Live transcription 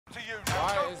you.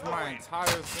 Why is my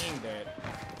entire team dead?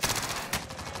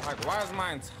 Like, why is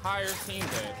my entire team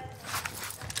dead?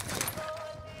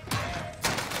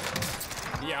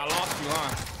 Yeah, I lost you, huh?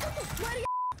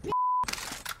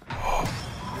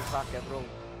 You suck, bro.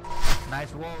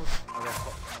 Nice walls.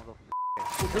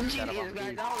 Guys,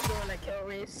 I was doing a kill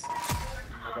race.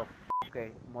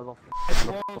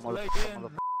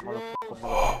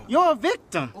 You're a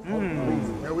victim.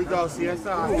 Here we go,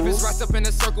 CSI. If it's right up in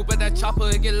the circle, but that chopper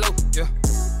it get low. Yeah.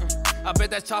 I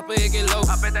bet that chopper it get low.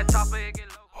 I bet that chopper it get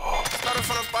low. Started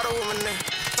from the bottom with my nigga.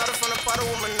 Started from the bottom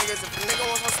with my niggas. If a nigga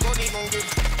wants my score, he gon' get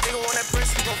it. Nigga want that press,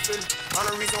 he gon' feel it. On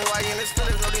the reason why you in this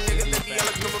feelings, know these niggas that be on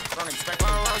the clipper.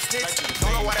 Around sticks.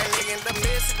 Don't know why that nigga end up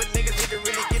messy, but niggas need to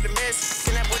really get the message.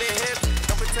 Send that boy their head.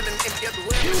 Don't be telling empty up the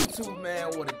way. YouTube,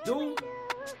 man, what it do?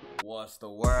 What's the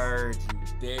word, you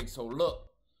dig? So look,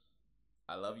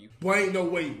 I love you. Boy, ain't no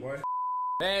way, boy.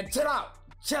 Man, chill out.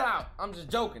 Chill out. I'm just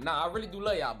joking. Nah, I really do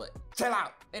love y'all, but chill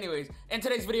out. Anyways, in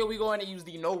today's video, we going to use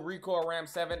the no recoil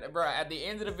RAM-7. Bro, at the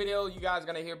end of the video, you guys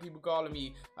gonna hear people calling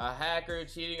me a hacker,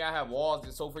 cheating. I have walls.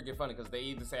 It's so freaking funny because they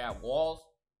either say I have walls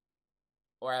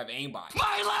or I have aimbot.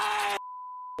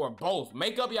 Or both.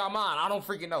 Make up y'all mind. I don't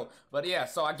freaking know. But yeah,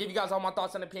 so I give you guys all my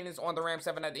thoughts and opinions on the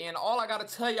RAM-7 at the end. All I gotta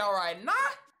tell y'all right now,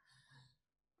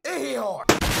 it hit hard.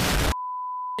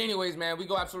 Anyways, man, we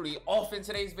go absolutely off in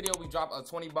today's video. We drop a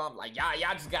 20 bomb. Like, y'all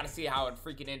just gotta see how it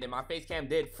freaking ended. My face cam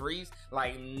did freeze,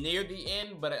 like, near the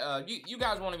end, but you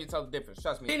guys won't even tell the difference,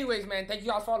 trust me. Anyways, man, thank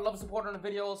you guys for all the love and support on the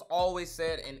videos. Always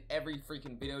said in every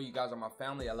freaking video, you guys are my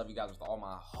family. I love you guys with all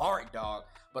my heart, dog.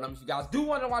 But if you guys do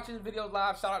want to watch these videos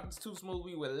live, shout out to Too Smooth.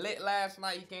 We were lit last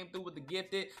night. He came through with the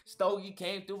gifted. Stogie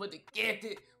came through with the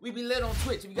gifted. We be lit on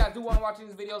Twitch. If you guys do want to watch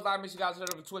these videos live, make sure you guys head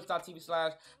over to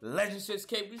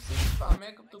twitch.tv/LegendShitsCape. We see you,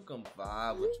 man. Come through, come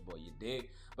vibe with your boy, you dig?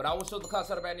 But I will show the class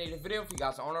setup at the end of the video. If you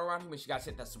guys are on around here, make sure you guys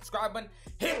hit that subscribe button.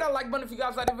 Hit that like button if you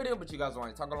guys like the video. But you guys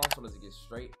want to talk along, so let's get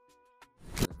straight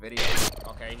to the video.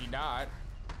 Okay, he died.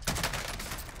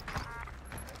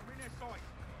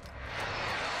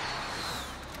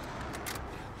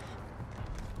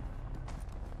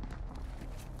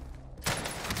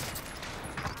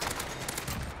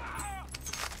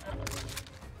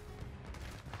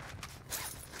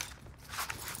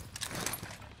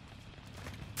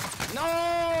 No!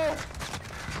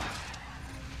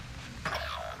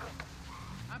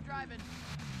 I'm driving.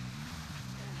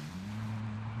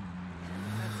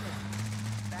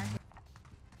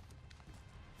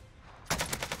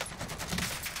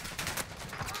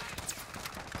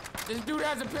 This dude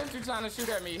has a pistol trying to shoot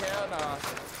at me. Hell no.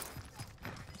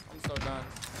 I'm so done.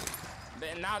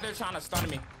 Now they're trying to stun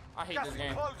me. I hate this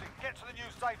game. Get to the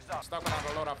new safe zone. Stuck on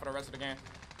the loadout for the rest of the game.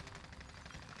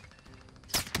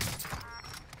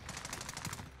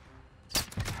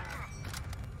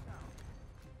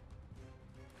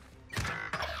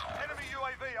 Enemy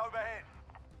UAV overhead.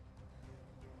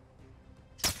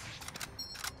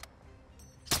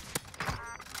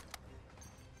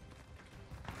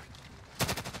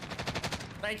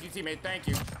 Thank you, teammate. Thank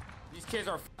you. These kids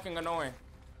are fucking annoying.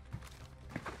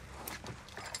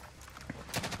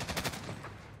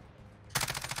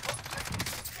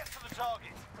 Get to the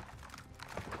target.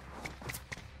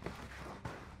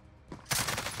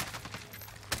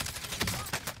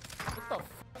 What the fuck?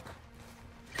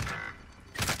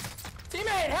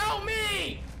 Teammate, help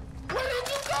me! Where did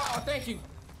you go? Oh, thank you.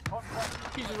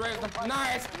 He just raised them.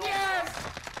 Nice. Yes!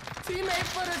 Teammate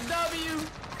for the W.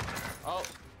 Oh.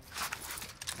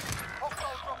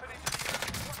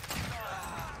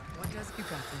 What does you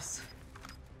got this?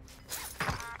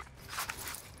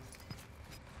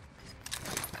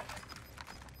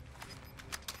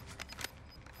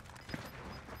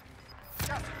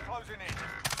 Gas is closing in.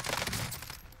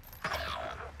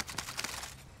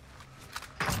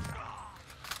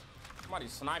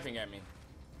 Somebody's sniping at me.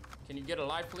 Can you get a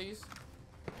life, please?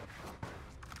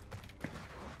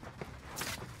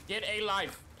 Get a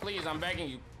life, please. I'm begging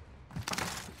you.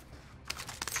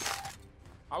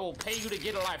 I will pay you to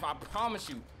get a life. I promise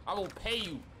you. I will pay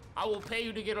you. I will pay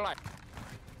you to get a life.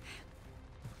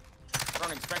 I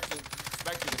don't expect you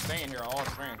to stay in here all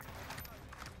stream.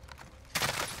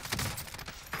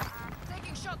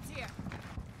 Taking shots here.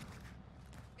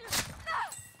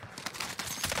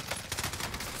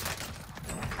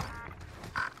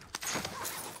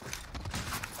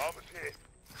 Almost here.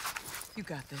 You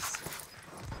got this.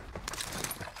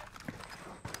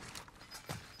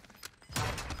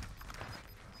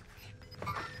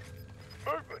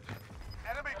 Movement.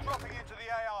 Enemy dropping into the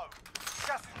AO.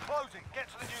 Gas is closing. Get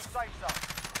to the new safe zone.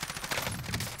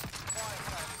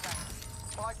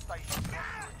 Fire station.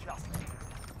 Adjust.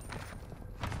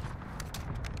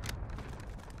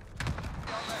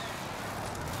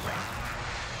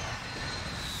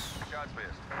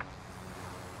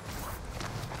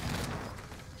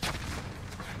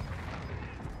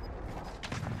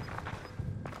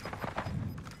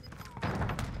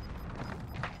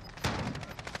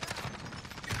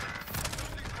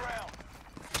 Losing ground.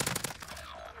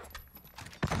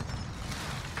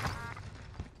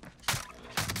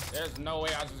 There's no way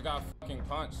I just got fucking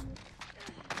punched.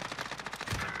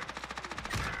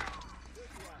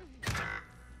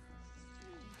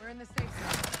 We're in the safe zone.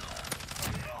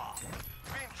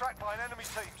 Being tracked by an enemy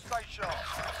team. Stay sharp.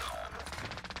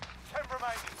 10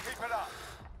 remaining. Keep it up.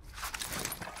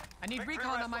 I need Victory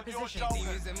recon on my rests your position. shoulders.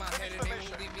 Demons in my head and they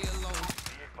won't leave me alone.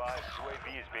 Be advised, UAV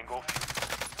is bingo.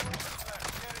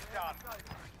 Get it done.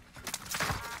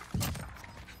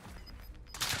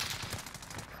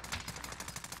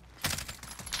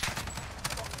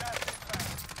 Got gas inbound.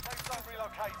 Safe zone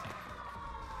relocated.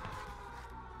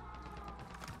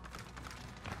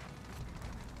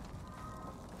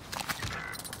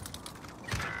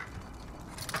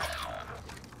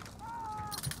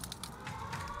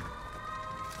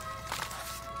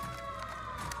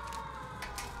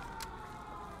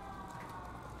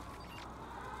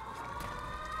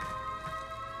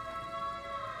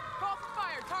 Call for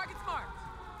fire. Target's marked.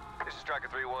 This is Striker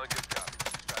 3-1, good job.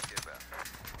 Strike inbound.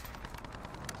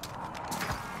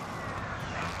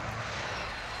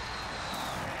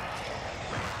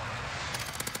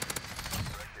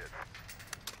 Direct hit.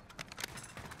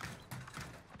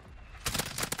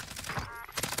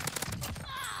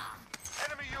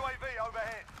 Enemy UAV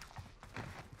overhead.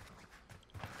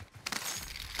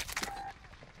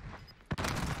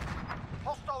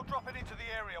 Hostile dropping into the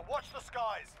area. Watch the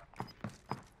skies.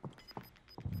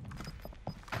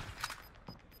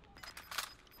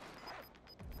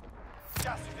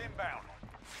 Gas is inbound.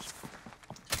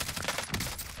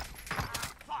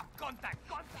 Fuck! Contact!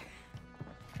 Contact!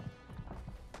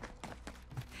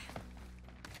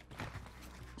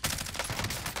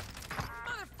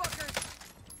 Motherfuckers!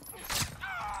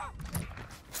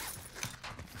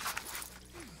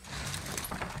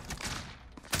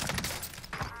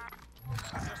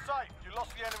 You're safe. You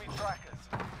lost the enemy trackers.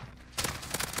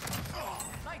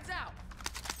 Lights out.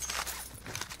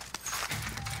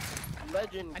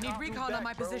 Legend. I need recon on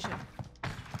my position.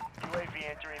 UAV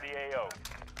entering the AO.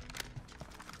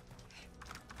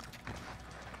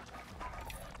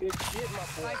 Good shit, my boy.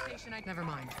 Fire station. Never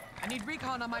mind. I need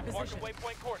recon on my position.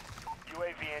 Waypoint course.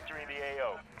 UAV entering the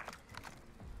AO.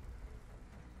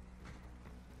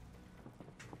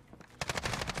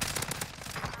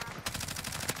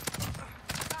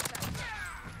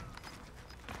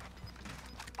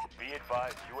 Be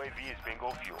advised, UAV is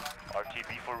bingo fuel.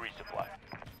 RTB for resupply.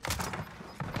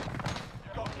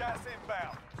 You've got gas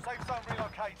inbound. Safe zone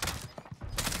relocated.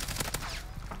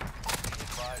 Be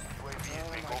advised, UAV is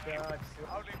bingo fuel.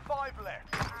 Only 5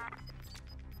 left.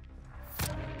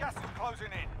 Gas is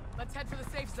closing in. Let's head for the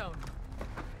safe zone.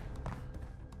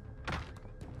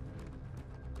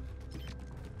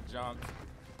 Jumped.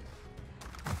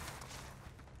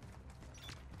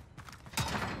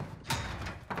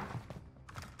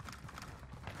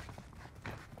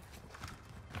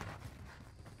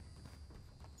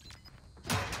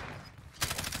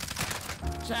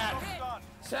 Chat, Done.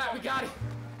 chat, we got it.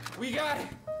 We got it.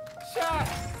 Chat,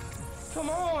 come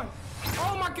on.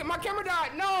 Oh, my camera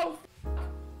died. No.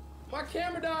 My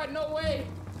camera died. No way.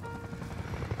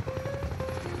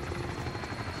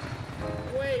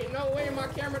 Wait, no way. My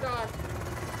camera died.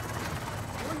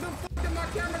 When the fuck did my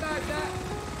camera die, chat?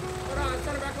 Hold on,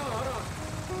 turn it back on. Hold on.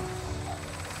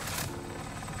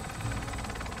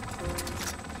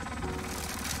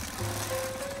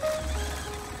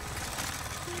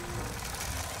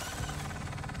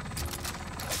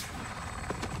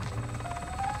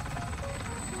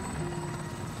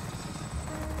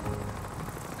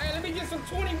 Let me get some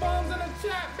 20 bombs in the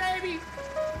chat, baby.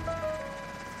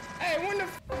 Hey, when the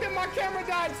f did my camera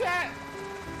die, chat?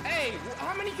 Hey,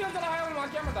 how many kills did I have when my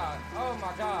camera died? Oh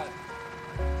my god.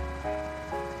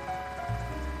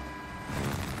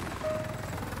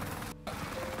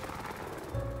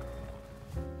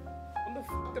 When the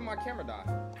f did my camera die?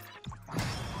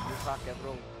 You suck,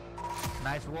 bro.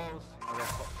 Nice walls,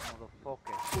 motherfucker.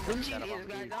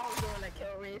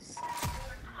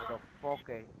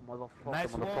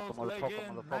 Nice walls,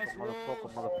 legend. Nice walls.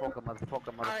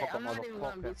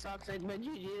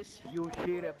 You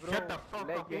cheated, bro. Shut the fuck up,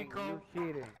 Legend, Nico. you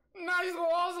cheated. Nice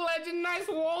walls, legend. Nice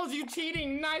walls. You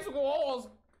cheating. Nice walls.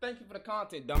 Thank you for the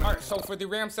content, dumb. All right, so for the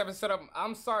RAM-7 setup,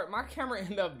 I'm sorry, my camera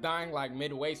ended up dying like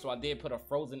midway, so I did put a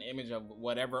frozen image of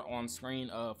whatever on screen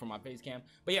for my face cam.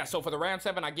 But yeah, so for the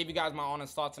RAM-7, I give you guys my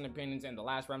honest thoughts and opinions in the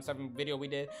last RAM-7 video we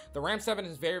did. The RAM-7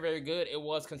 is very, very good. It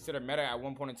was considered meta at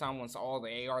one point in time once all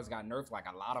the ARs got nerfed, like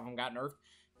a lot of them got nerfed.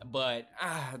 But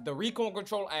the recoil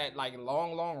control at like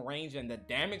long range and the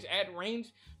damage at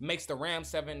range makes the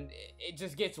RAM-7, it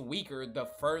just gets weaker the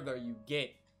further you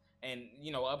get. And,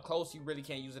 you know, up close, you really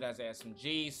can't use it as an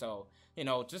SMG. So, you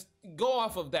know, just go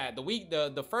off of that.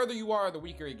 The further you are, the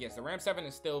weaker it gets. The RAM-7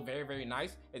 is still very, very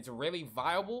nice. It's really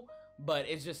viable, but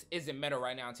it just isn't meta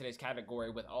right now in today's category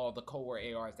with all the Cold War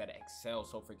ARs that excel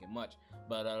so freaking much.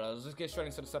 But let's just get straight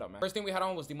into the setup, man. First thing we had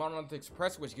on was the monolithic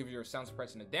suppressor, which gives you your sound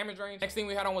suppression and damage range. Next thing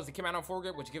we had on was the command on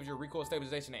foregrip, which gives you recoil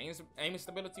stabilization and aim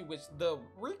stability, which the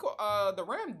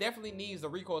RAM definitely needs the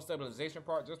recoil stabilization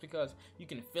part just because you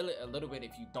can feel it a little bit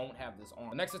if you don't have this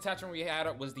on. The next attachment we had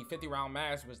was the 50 round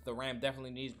mask, which the RAM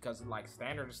definitely needs because like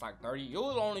standard is like 30.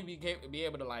 You'll only be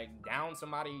able to like down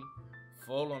somebody,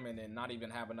 full them, and then not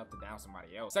even have enough to down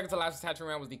somebody else. Second to last attachment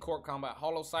RAM was the Corp Combat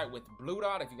Hollow Sight with Blue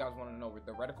Dot. If you guys want to know with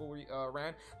the reticle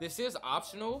RAM, this is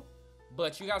optional,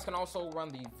 but you guys can also run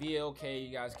the VLK.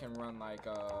 You guys can run like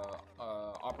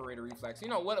operator reflex, you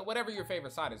know, whatever your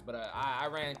favorite side is. But I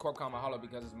ran Corp Combat Hollow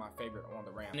because it's my favorite on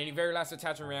the RAM. And then the very last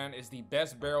attachment RAM is the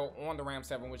best barrel on the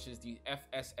RAM-7, which is the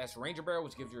FSS Ranger barrel,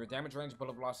 which gives you a damage range,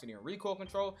 bullet velocity, and recoil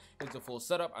control. It's a full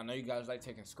setup. I know you guys like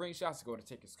taking screenshots, so go to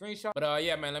take a screenshot. But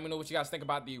yeah, man, let me know what you guys think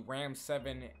about the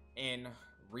RAM-7 in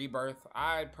Rebirth.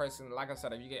 I personally, like I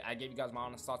said, I gave you guys my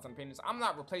honest thoughts and opinions. I'm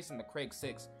not replacing the Craig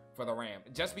 6 for the RAM,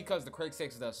 just because the Craig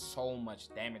 6 does so much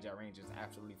damage at range. Is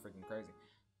absolutely freaking crazy.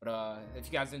 But if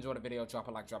you guys enjoyed the video, drop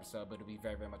a like, drop a sub. It'll be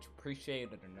very, very much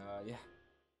appreciated. And yeah,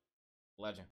 legend.